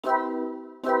Hey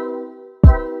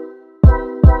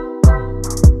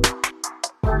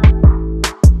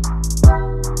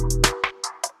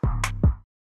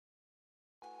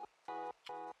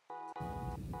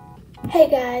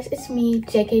guys, it's me,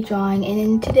 JK Drawing, and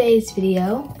in today's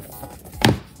video,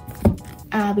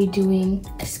 I'll be doing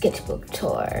a sketchbook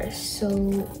tour. So,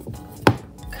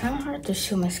 kind of hard to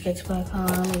show my sketchbook,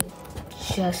 let me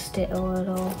adjust it a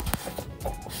little.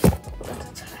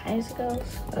 That's as high as it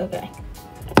goes. Okay,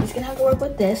 just gonna have to work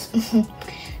with this.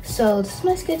 So, this is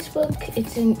my sketchbook.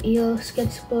 It's an EO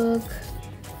sketchbook.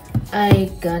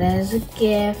 I got it as a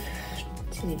gift.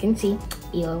 As you can see,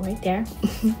 EO right there.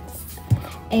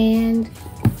 And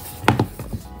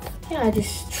yeah, I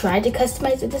just tried to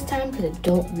customize it this time because I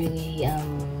don't really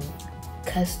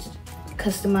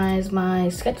customize my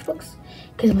sketchbooks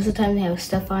because most of the time they have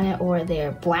stuff on it or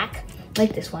they're black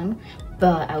like this one.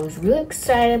 But I was really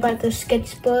excited about the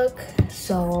sketchbook,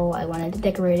 so I wanted to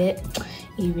decorate it,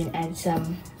 even add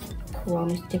some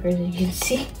chrome stickers as you can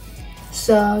see.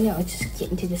 So yeah, let's just get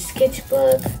into the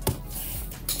sketchbook.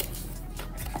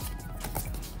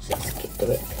 Just skip the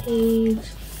right page.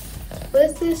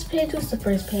 But this page was the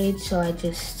first page, so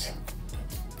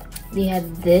they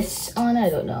had this on it, I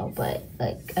don't know, but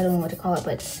like, I don't know what to call it,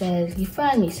 but it says, you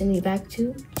find me, send me back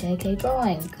to JK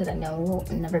Drawing, because I know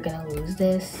I'm never gonna lose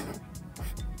this.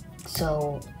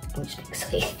 So, I'm just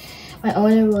basically, my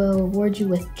owner will reward you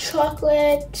with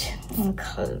chocolate,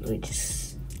 because we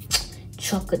just,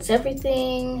 chocolate's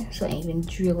everything, so I even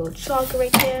drew a little chocolate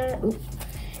right there. Oop.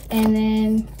 And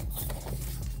then,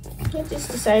 I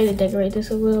just decided to decorate this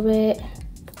a little bit,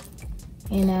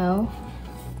 you know.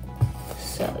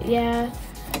 So yeah.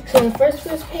 So the first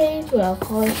page, what I'll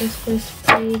call it this first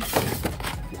page,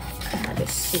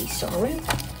 this seesawing.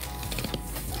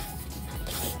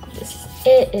 This is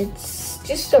it. It's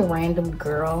just a random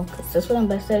girl, because that's what I'm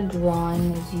best at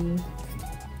drawing, as you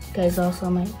guys also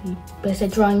might be best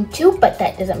at drawing too, but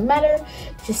that doesn't matter.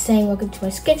 Just saying welcome to my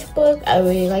sketchbook. I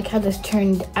really like how this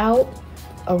turned out.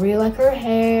 I really like her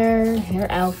hair and her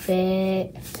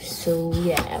outfit. So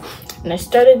yeah, and I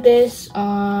started this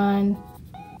on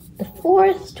the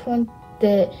 4th,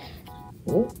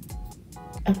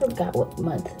 I forgot what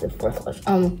month the 4th was.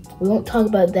 We won't talk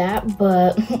about that,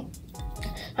 but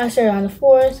I started on the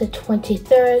 4th, the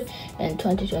 23rd, and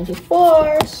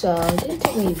 2024. So it didn't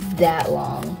take me that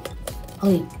long.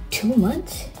 Only 2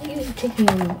 months? It usually takes me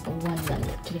 1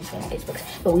 month to finish my Facebook,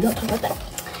 but we don't talk about that.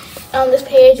 On this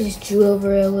page, I just drew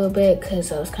over it a little bit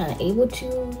because I was kind of able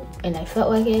to, and I felt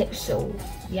like it, so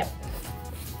yep.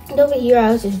 And over here,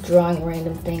 I was just drawing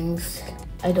random things.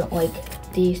 I don't like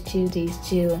these two,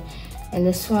 and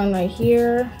this one right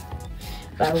here.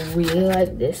 But I really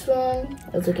like this one.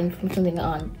 I was looking for something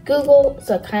on Google,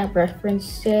 so I kind of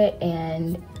referenced it,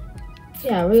 and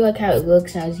yeah, I really like how it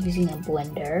looks, and I was using a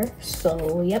blender.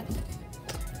 So yep,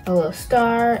 a little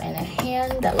star and a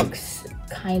hand that looks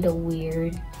kind of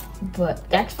weird, but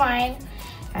that's fine.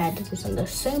 I did this on the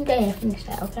same day I finished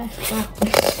that, okay? Wow.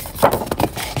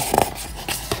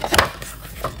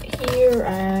 Here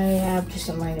I have just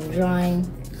some random drawing.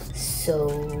 So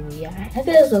yeah, it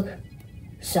does look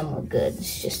somewhat good.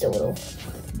 It's just a little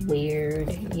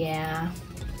weird, yeah.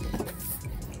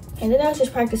 And then I was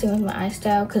just practicing with my eye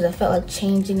style because I felt like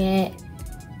changing it.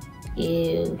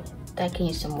 Ew, that can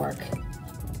use some work.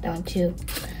 That one too.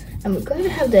 I'm going to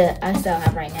have the eye style I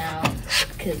have right now,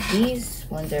 because these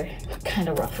ones are kind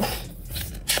of rough.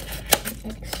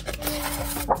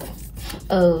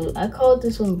 Oh, I called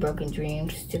this one Broken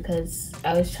Dreams because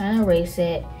I was trying to erase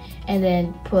it and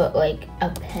then put like a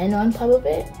pen on top of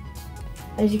it,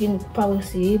 as you can probably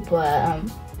see, but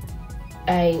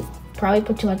I probably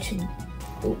put too much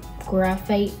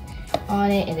graphite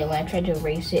on it, and then when I tried to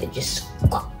erase it, it just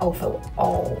fell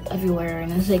all everywhere.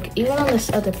 And it's like, even on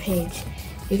this other page,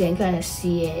 you can kind of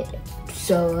see it.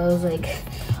 So I was like,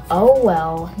 oh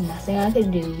well, nothing I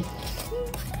could do.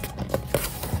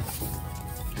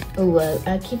 Oh,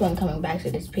 I keep on coming back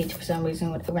to this page for some reason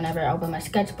whenever I open my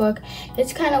sketchbook.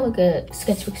 It's kind of like a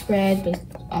sketchbook spread based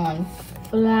on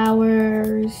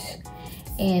flowers,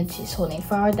 and she's holding a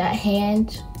flower. That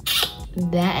hand,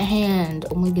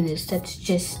 oh my goodness, that's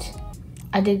just,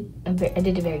 I did a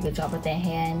very good job with that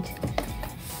hand.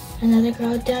 Another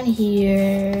girl down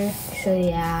here. So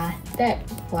yeah, that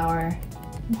flower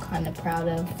I'm kind of proud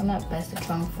of. I'm not best at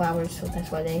drawing flowers, so that's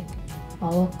why they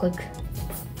all look like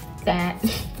that.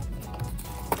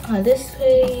 On this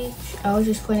page, I was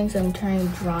just putting some turning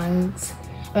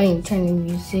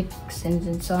music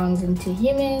and songs into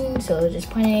humans. So I was just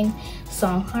putting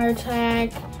song Heart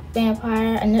Attack,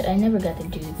 Vampire. I never got to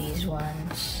do these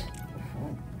ones.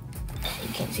 You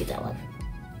can't see that one.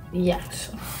 yeah,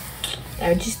 so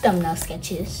they're just thumbnail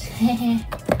sketches.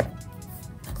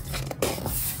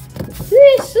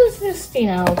 This was just, you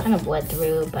know, kind of bled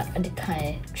through, but I did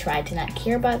kind of try to not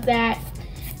care about that.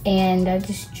 And I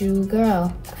just drew a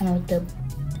girl, kind of with the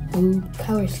blue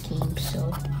color scheme,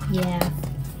 so yeah.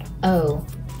 Oh,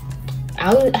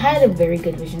 I had a very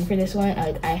good vision for this one.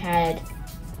 Like I had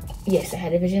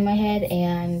a vision in my head,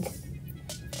 and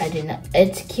I did not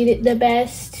execute it the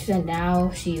best. So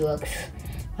now she looks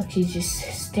like she's just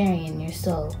staring in your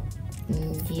soul.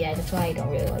 Yeah, that's why I don't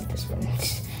really like this one.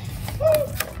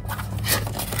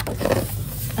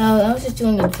 I was just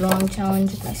doing a drawing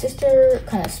challenge with my sister,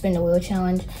 kind of spin the wheel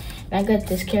challenge. And I got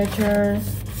this character.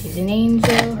 She's an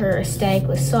angel. Her aesthetic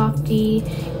was softy,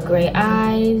 gray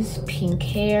eyes, pink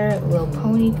hair, little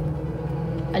pony.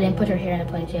 I didn't put her hair in a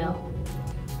ponytail.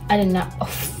 I did not.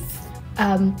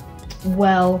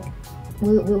 Well,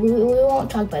 we won't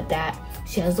talk about that.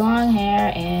 She has long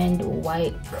hair and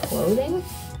white clothing.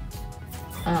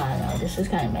 I don't know, this was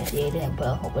kind of messy. I didn't put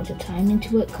a whole bunch of time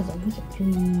into it because I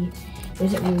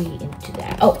wasn't really into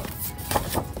that. Oh,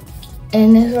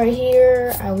 and this right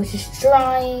here, I was just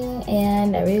drawing,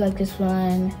 and I really like this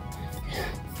one.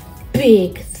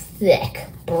 Big, thick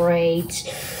braids.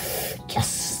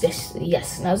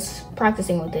 Yes. And I was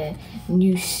practicing with the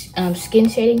new skin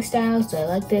shading style, so I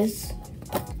like this.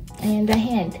 And the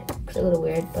hand, it's a little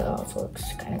weird, but also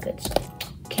looks kind of good. So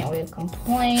can't really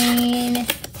complain.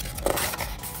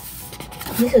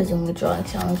 This was doing a drawing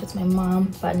challenge with my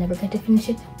mom, but I never got to finish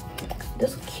it.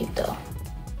 This was cute though.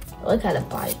 I like how the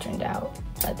body turned out.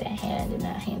 Like that hand, and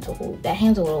that hand's a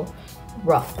little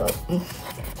rough, but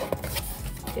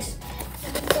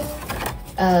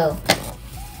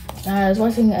I was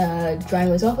watching a Drawing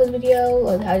with Office video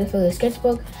of how to fill a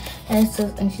sketchbook, and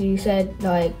she said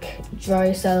like draw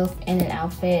yourself in an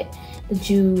outfit that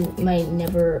you might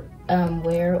never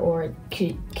wear or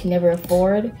can never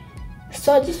afford.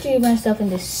 So I just drew myself in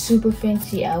this super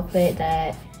fancy outfit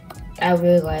that I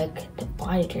really like. The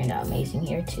body turned out amazing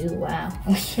here too. Wow.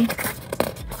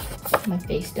 My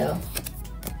face though.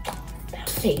 That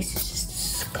face is just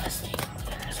disgusting.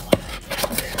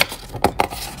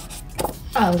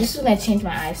 Oh, this is when I changed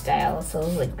my eye style. So it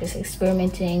was like just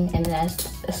experimenting, and then I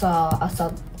saw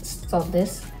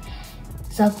this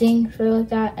something sort of like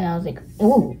that, and I was like,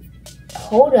 ooh,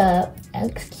 hold up, that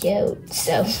looks cute.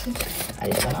 So I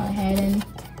just went on ahead and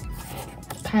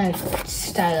kind of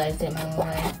stylized it my own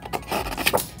way.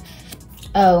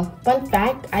 Oh, fun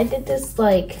fact, I did this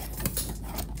like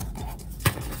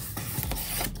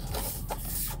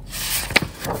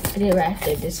I did right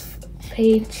after this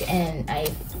page, and I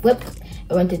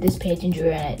went to this page and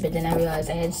drew on it, but then I realized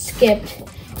I had skipped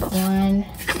 1,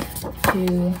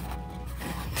 2,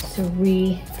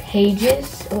 3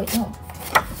 pages. Oh wait, no,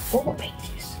 4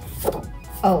 pages.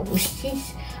 Oh,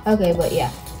 jeez. Okay, but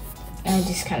yeah, and I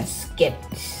just kind of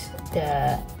skipped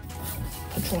the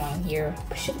drawing here.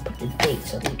 I should put the date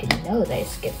so that you can know that I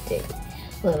skipped it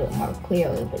a little bit more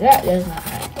clearly, but that does not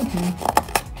matter.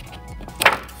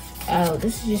 Oh,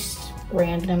 this is just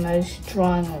random. I was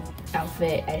drawing an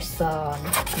outfit I saw on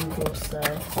Google, so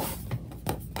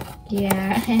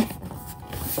yeah.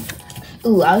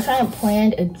 Ooh, I was trying to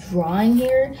plan a drawing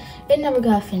here. It never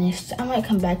got finished. I might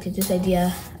come back to this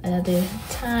idea another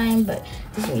time, but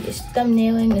this is me just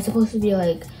thumbnailing. It's supposed to be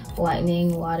like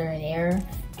lightning, water, and air.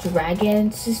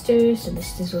 Dragon sisters. So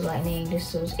this was lightning,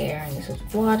 this was air, and this was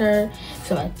water.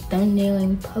 So my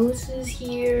thumbnailing poses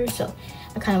here. So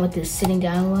I kind of went this sitting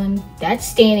down one. That's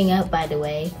standing up, by the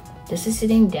way. This is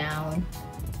sitting down.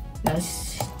 No,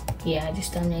 yeah,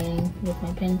 just thumbnailing with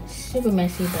my pen. Super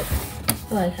messy, but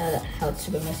I like how it's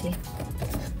super messy.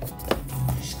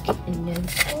 Just getting them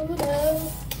photo.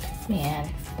 Man,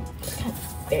 it's kind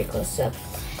of very close up.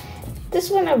 This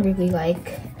one I really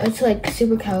like. It's like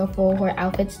super colorful. Her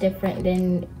outfit's different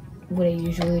than what I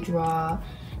usually draw.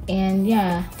 And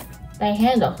yeah, that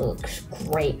hand also looks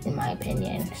great in my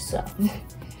opinion. So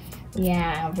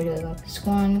yeah, I really like this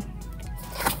one.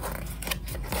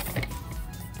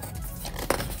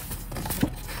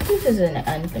 This is an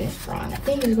unfinished drawing. I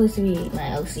think it's supposed to be my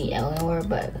LC Eleanor,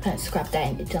 but I kind of scrapped that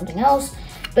and did something else.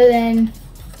 But then,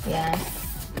 yeah.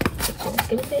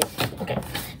 Okay.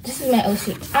 This is my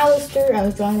OC Alistair. I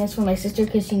was drawing this for my sister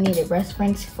because she needed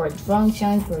reference for a drawing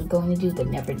challenge we were going to do but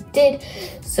never did.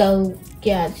 So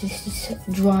yeah, just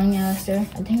drawing Alistair. I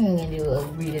think I'm gonna do a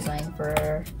redesign for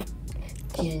her.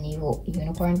 She's an evil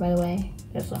unicorn, by the way.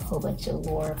 There's a whole bunch of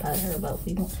lore about her, but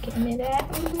we won't get into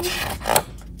that.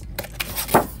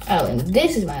 Oh, and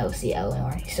this is my OC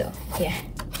Eleanor. So yeah,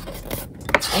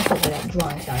 also for that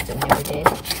drawing challenge that we never did.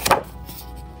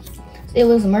 It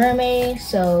was mermaid,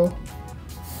 so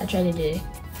I tried to do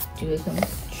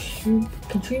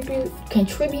contribute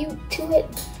to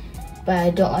it, but I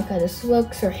don't like how this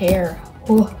looks. Her hair,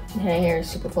 her hair is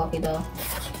super fluffy though.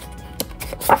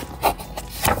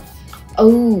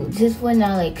 Oh, this is when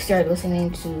I like started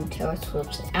listening to Taylor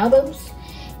Swift's albums,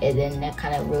 and then that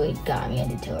kind of really got me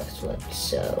into Taylor Swift.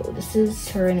 So this is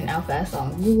her in an outfit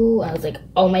on Google. I was like,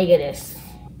 oh my goodness,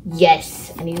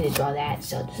 yes, I needed to draw that.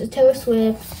 So this is Taylor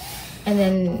Swift, and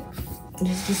then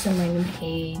this is just some random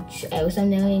page. I was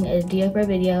doing a idea for a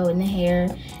video in the hair,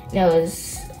 and I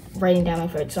was writing down my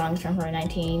favorite songs from her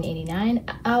 1989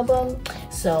 album.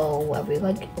 So I really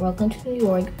like Welcome to New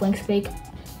York, Blank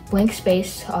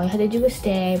Space, All You Had to Do Was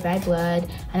Stay, Bad Blood,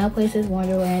 I Know Places,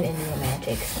 Wonderland, and New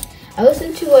Romantics. I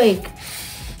listen to like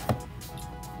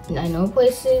I Know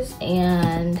Places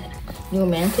and New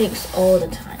Romantics all the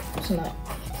time. Some of my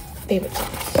favorite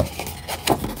songs.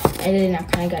 And then I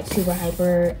kind of got super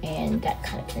hyper, and that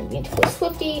kind of turned me into a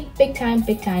Swiftie. Big time,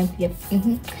 yep.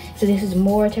 So this is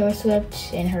more Taylor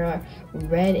Swift and her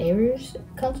Red Airs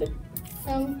concert.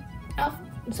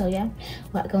 So yeah,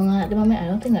 a lot going on at the moment. I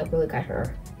don't think I really got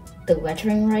the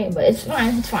lettering right, but it's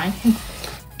fine.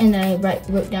 And I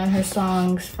wrote down her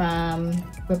songs from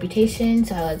Reputation,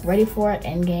 so I was Ready For It,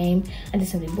 Endgame, I Did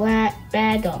Something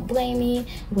Bad, Don't Blame Me,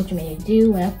 What You Made Me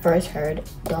Do. When I first heard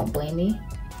Don't Blame Me,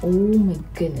 oh my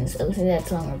goodness, I listened to that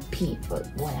song on repeat for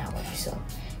like 1 hour, so.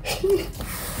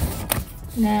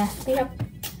 Yeah.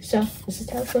 So this is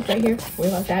Taylor Swift right here, we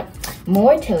love that.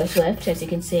 More Taylor Swift, as you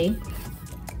can see.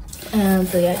 So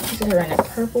yeah, this is her in a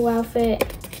purple outfit.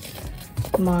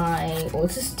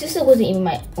 This wasn't even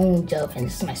my own gel pen,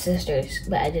 this is my sister's,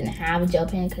 but I didn't have a gel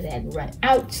pen because it had run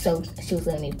out, so she was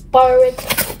letting me borrow it.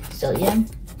 So yeah.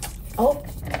 Oh,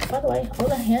 by the way, all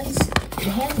the hands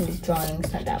in these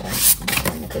drawings, not that one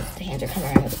because the hands are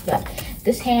coming around, but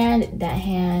this hand, that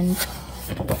hand,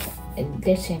 and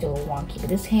this hand's a little wonky, but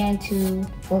this hand too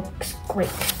works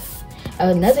great.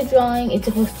 Another drawing, it's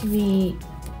supposed to be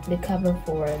the cover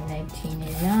for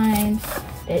 1989.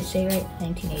 Did it say right?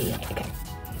 1988. Okay.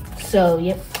 So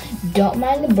yep. Don't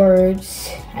mind the birds.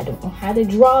 I don't know how to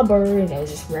draw birds. I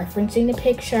was just referencing the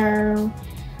picture.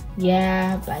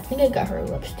 Yeah, but I think I got her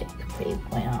lipstick pretty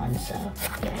point on. So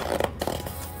yeah.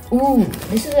 Ooh,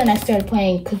 this is when I started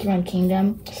playing Cookie Run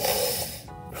Kingdom.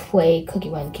 Play Cookie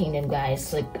Run Kingdom,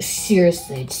 guys. Like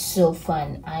seriously, it's so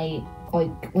fun.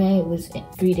 When it was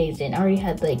 3 days in, I already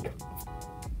had like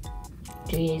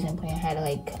 3 days in playing. I had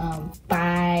like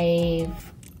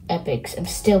 5 epics. I'm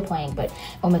still playing, but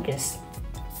oh my goodness,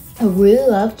 I really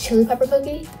love Chili Pepper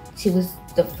Cookie. She was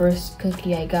the first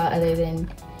cookie I got other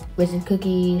than Wizard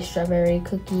Cookie, Strawberry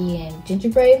Cookie, and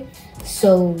Gingerbread.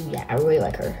 So yeah, I really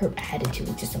like her. Her attitude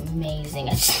is just amazing.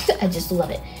 I just love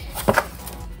it.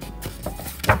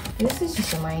 This is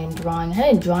just a random drawing. I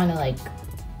hadn't drawn in like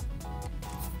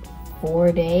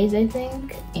 4 days, I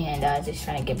think, and I was just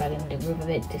trying to get back into the groove of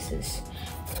it. This is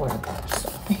horrible.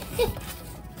 So.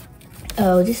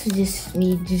 Oh, this is just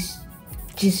me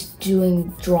just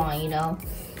doing drawing, you know.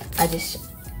 I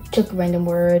just took a random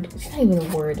word. It's not even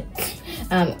a word.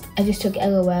 I just took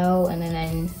LOL and then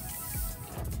I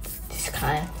just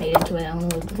kind of made it into an own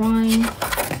little drawing.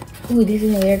 Ooh, these are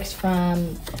the lyrics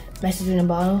from Message in a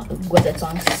Bottle. I love that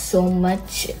song so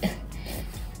much.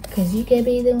 Cause you can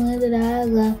be the one that I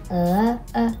love.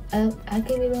 I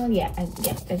can be the one. Yeah, I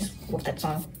just love that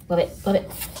song. Love it.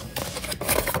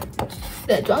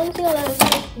 Did I draw anything on that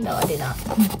side? No, I did not.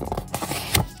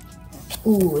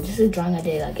 Ooh, this is a drawing I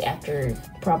did like after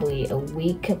probably a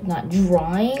week of not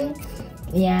drawing.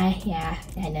 Yeah,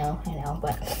 I know,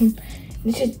 but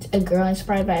this is a girl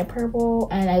inspired by a purple,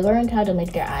 and I learned how to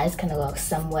make their eyes kind of look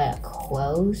somewhat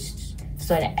closed.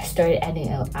 So I started adding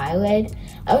an eyelid.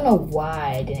 I don't know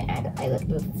why I didn't add an eyelid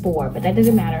before, but that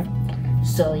doesn't matter.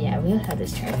 So yeah, we look how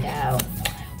this turned out.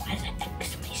 Why does that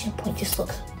exclamation point just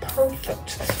look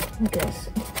perfect? Look at this.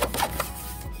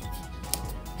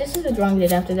 This is the drawing I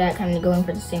did after that, kind of going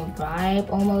for the same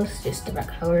vibe almost, just different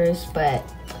colors, but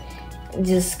it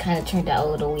just kind of turned out a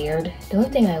little weird. The only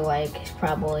thing I like is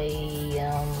probably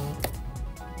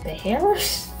the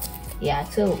hairs. Yeah,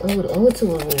 it's a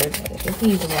little weird. If you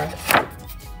use the work.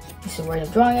 This is where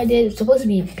the drawing I did. It's supposed to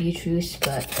be Beatrice,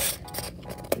 but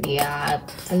yeah,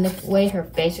 from the way her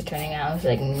face is turning out, I was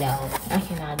like, no, I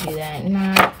cannot do that.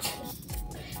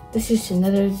 This is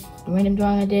another random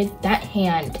drawing I did. That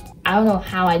hand, I don't know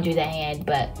how I do that hand,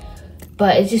 but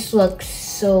it just looks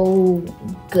so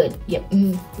good. Yep,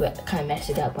 but kind of messed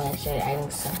it up when I started adding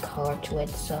some color to it.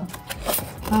 So,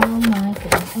 oh my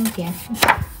goodness, oh yeah.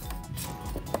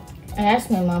 I asked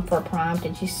my mom for a prompt,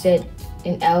 and she said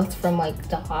an elf from like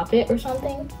The Hobbit or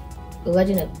something. The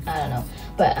Legend of, I don't know,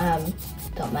 but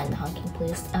Don't mind the honking,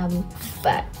 please.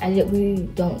 But I really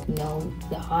don't know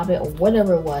The Hobbit or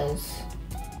whatever it was.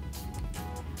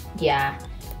 Yeah,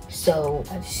 so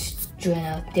I just drew it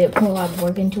out. Didn't put a lot of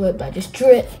work into it, but I just drew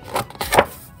it.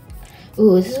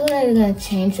 Ooh, this is when I'm gonna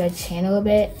change my channel a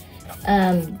bit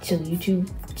to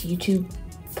YouTube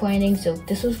planning. So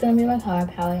this was gonna be my color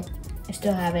palette. I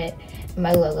still have it.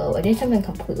 My logo. I did something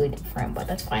completely different, but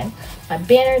that's fine. My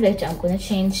banner that I'm gonna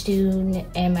change to,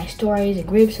 and my stories and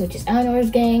groups, which is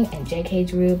Eleanor's gang and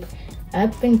JK's group.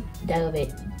 I've been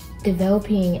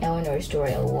developing Eleanor's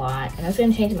story a lot, and I was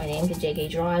gonna change my name to JK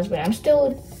Draws, but I'm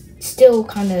still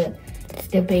kind of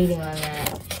debating on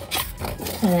that.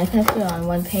 And I can put it on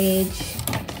one page.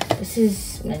 This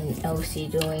is an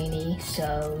LC Delaney,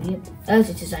 so yep, I was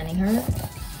just designing her.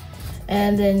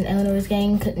 And then Eleanor's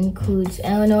gang includes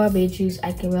Eleanor, Beatrice,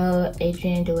 Akira,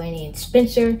 Adrian, Delaney, and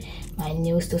Spencer. My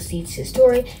newest leads to the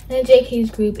story. And then JK's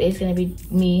group is going to be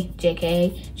me,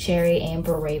 JK, Sherry,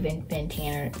 Amber, Raven, Ben,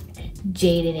 Tanner,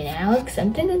 Jaden, and Alex. I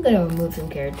think I'm going to remove some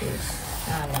characters.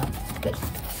 I don't know. But,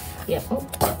 yeah. Oh.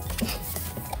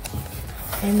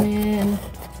 And then,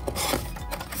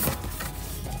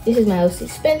 this is my OC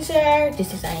Spencer.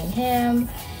 Just designing him.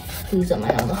 Who's on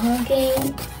my other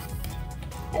honking.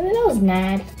 And then I was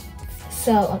mad,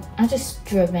 so I just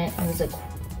drew it. I was like,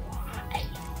 why?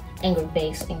 Angry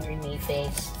face, angry me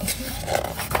face.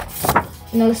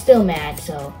 No, still mad,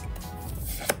 so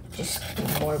just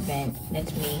more vent.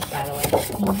 That's me, by the way.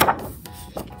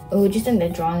 Oh, just in the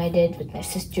drawing I did with my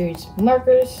sister's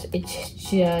markers, it's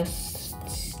just,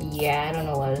 yeah, I don't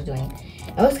know what I was doing.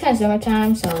 It was kind of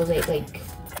summertime, so I was like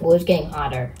well, it was getting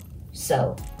hotter,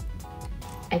 so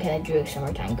I kind of drew a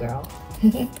summertime girl.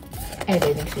 And a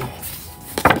bathing suit.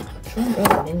 Drawing girls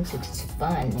in bathing suits is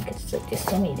fun because like, there's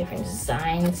so many different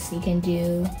designs you can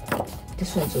do.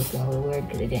 This one's looking a little weird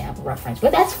because I didn't have a reference,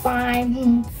 but that's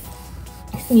fine.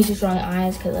 Me just drawing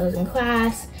eyes because I was in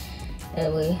class.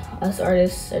 And us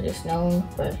artists are just known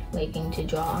for liking to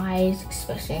draw eyes,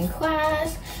 especially in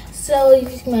class. So I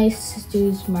used my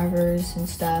sister's markers and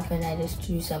stuff, and I just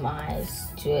drew some eyes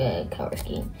to a color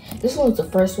scheme. This one was the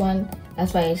first one.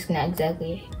 That's why it's not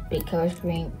exactly big color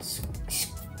scheme.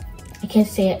 I can't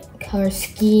say it, color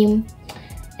scheme.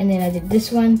 And then I did this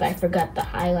one, but I forgot the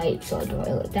highlight, so I don't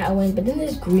really like that one. But then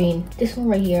there's green. This one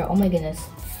right here, oh my goodness.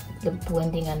 The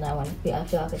blending on that one, I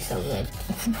feel like it's so good.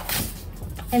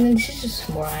 And then this is just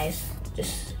more eyes.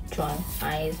 Just drawing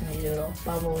eyes and these little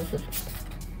bubbles with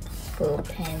little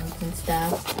pens and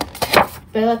stuff.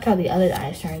 But I like how the other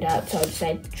eyes turned out, so I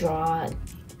decided to draw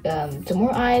some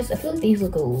more eyes. I feel like these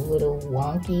look a little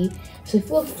wonky, so if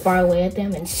you look far away at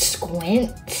them and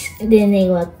squint, then they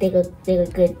look good.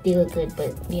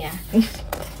 But yeah, I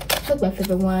took my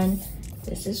favorite one.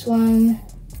 There's this one,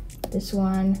 this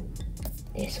one,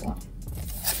 this one.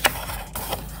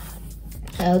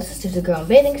 This is just a girl in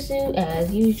bathing suit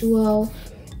as usual.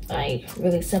 I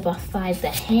really simplified the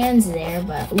hands there,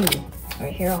 but ooh,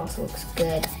 her hair also looks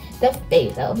good. The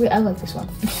face, I like this one.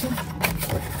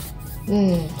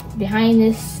 Behind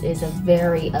this is a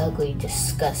very ugly,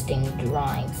 disgusting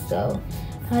drawing. So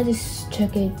I just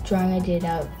took a drawing I did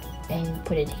out and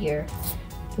put it here.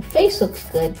 The face looks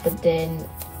good, but then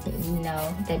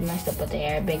no, they messed up with the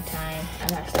hair big time. I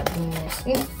gotta stop doing this.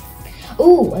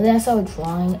 Ooh, and then I saw a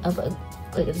drawing of a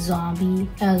zombie.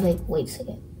 I was like, wait a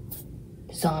second.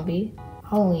 Zombie,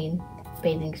 Halloween,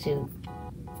 bathing suit.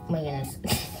 Oh my goodness.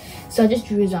 So I just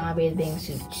drew a zombie in a bathing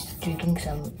suit, just drinking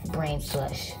some brain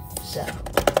slush. So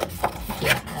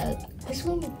yeah, this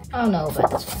one, I don't know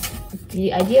about this one.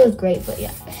 The idea was great, but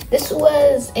yeah. This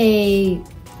was I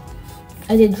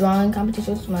did drawing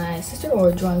competition with my sister, or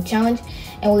a drawing challenge,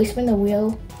 and we spin the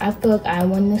wheel. I feel like I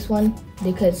won this one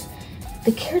because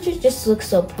the characters just look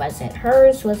so pleasant.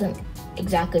 Hers wasn't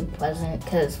exactly pleasant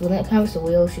because when it comes to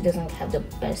wheel, she doesn't have the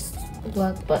best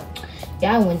luck, but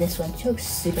yeah, I win this one. She looks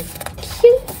super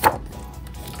cute.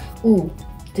 Ooh,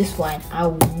 this one, I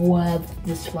love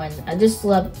this one. I just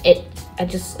love it.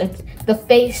 The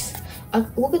face.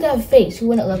 Look at that face. Who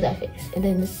wouldn't love that face? And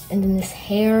then this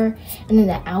hair, and then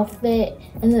the outfit,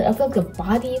 and then I feel like the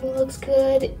body even looks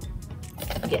good.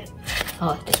 Yeah, I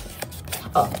like this one.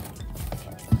 Oh,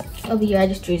 over here I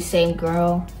just drew the same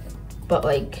girl, but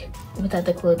like without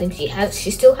the clothing. She has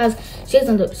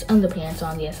underpants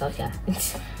on. Yes, yeah.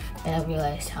 And I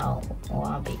realized how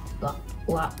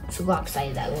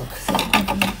lopsided that looks.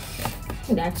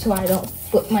 That's why I don't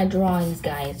flip my drawings,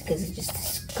 guys, because it just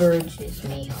discourages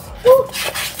me. Woo!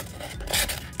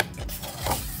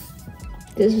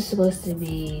 This was supposed to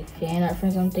be fan art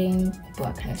for something, but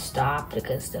I kind of stopped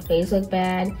because the face looked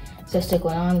bad. So I stuck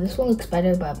one on. This one looks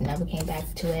better, but I've never came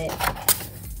back to it.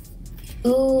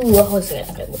 Ooh, hold on a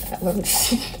second.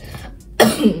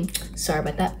 Okay, sorry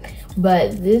about that.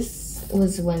 But this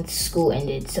was when school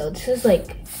ended. So this is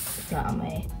like not on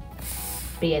my.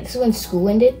 But yeah, this is when school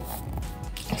ended.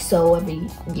 So every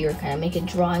year, kind of make a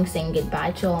drawing saying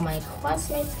goodbye to all my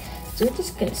classmates. So we're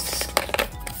just gonna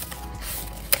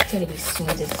try to be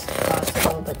smooth as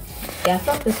possible. But yeah, I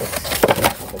thought this was.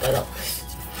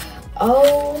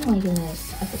 Oh my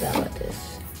goodness, I forgot about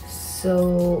this.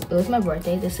 So it was my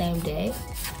birthday the same day.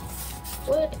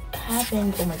 What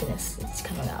happened? Oh my goodness, it's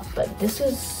coming out. But this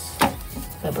was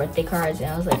my birthday cards,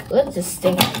 and I was like, let's just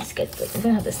stick them in Sketchbook. I'm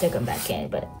gonna have to stick them back in,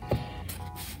 but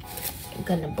I'm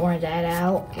gonna blur that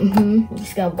out.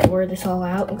 Just gotta blur this all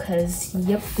out because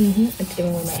yep, it's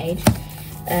giving away my age.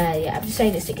 Yeah, I've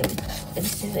decided to stick them. I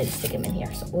just decided to stick them in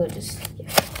here, so we'll just. Yeah.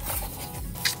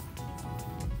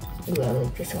 Ooh, I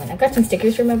like this one. I got some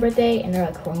stickers for my birthday, and they're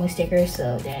like Chroma stickers,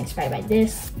 so they're inspired by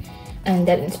this, and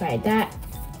that inspired that.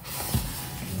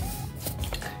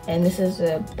 And this is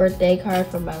a birthday card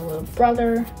from my little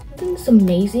brother. I think it's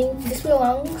amazing. This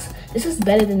belongs. This is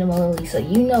better than the Mona Lisa.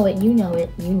 You know it. You know it.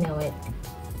 You know it.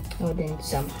 And then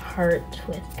some heart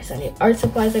with some new art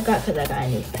supplies I got because I got a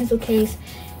new pencil case.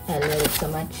 And I love it so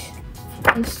much.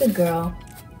 And just a girl.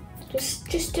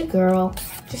 Just a girl.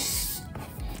 Just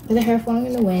with her hair flowing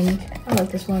in the wind. I like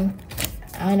this one.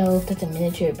 I don't know if that's a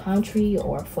miniature palm tree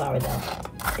or a flower though.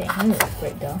 Dang, that looks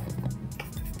great though.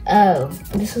 Oh,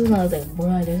 this is when I was like,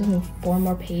 bro, there's only 4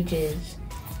 more pages.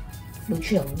 We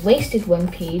should have wasted 1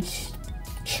 page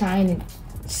trying to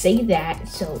say that.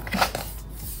 So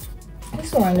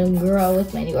this random girl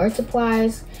with my new art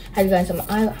supplies. Had gotten some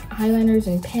eyeliners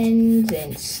and pens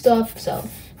and stuff. So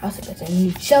I also got some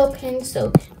new gel pens.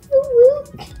 So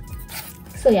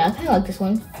so yeah, I kind of like this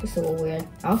one. It's a little weird.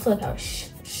 I also like how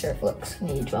shirt looks. I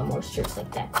need to draw more shirts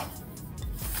like that.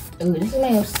 Ooh, this is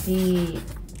my OC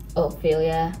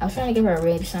Ophelia. I was trying to give her a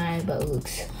red sign, but it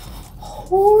looks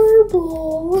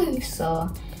horrible.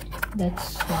 So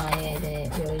that's why I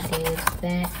didn't really do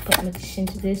that. Put much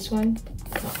into this one.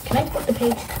 Can I flip the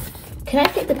page? Can I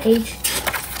flip the page?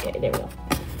 Okay, there we go.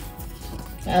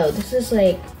 Oh, this is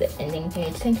like the ending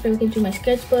page. Thanks for looking through my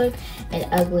sketchbook and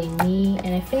Ugly Me.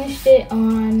 And I finished it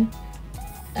on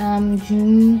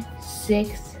June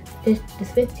 6th. The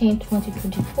 15th,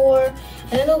 2024.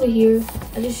 And then over here,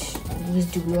 I just was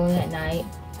doodling at night.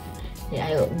 Yeah,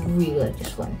 I really like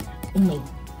this one. Oh my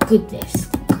goodness,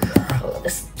 girl,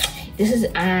 this is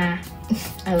I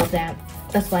love that.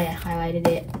 That's why I highlighted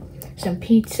it. Some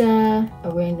pizza, a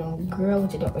random girl,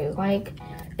 which I don't really like.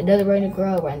 Another random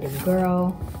girl,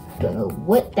 Don't know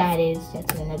what that is.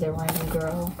 That's another random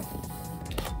girl.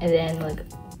 And then like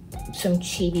some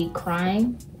chibi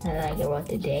crying. And then I get wrote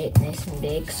the date, nice and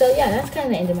big. So yeah, that's kind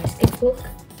of the end of my sketchbook.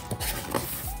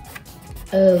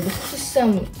 This is just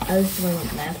some, I was doing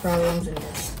math problems and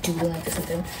just doodling like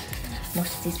something.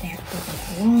 Most of these math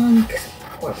problems are wrong because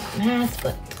I'm poor at math,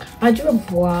 but I drew a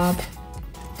blob.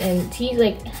 And he's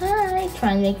like, hi,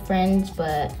 trying to make friends,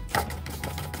 but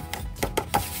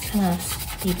kind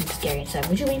of deep and scary inside.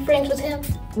 Would you be friends with him?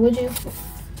 Would you?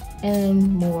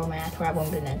 And more math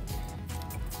problems and then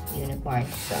unicorn.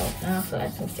 So I also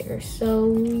add some stickers.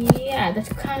 So yeah, that's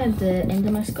kind of the end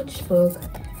of my sketchbook.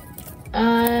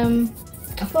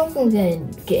 I thought I was gonna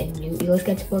get a new Elo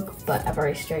sketchbook, but I've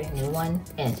already started a new one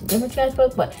and it's a different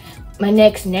sketchbook. But my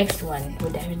next one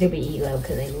would definitely be Elo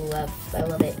because I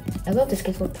love it. I love the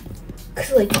sketchbook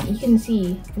because like you can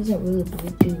see it doesn't really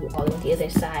do all of the other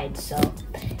side. So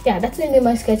yeah, that's the end of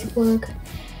my sketchbook.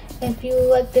 If you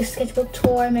like this sketchbook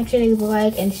tour, make sure to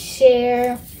like and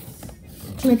share.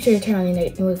 Make sure to turn on your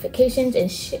notifications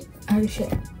and share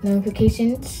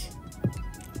notifications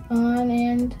on,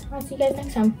 and I'll see you guys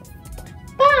next time.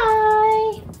 Bye!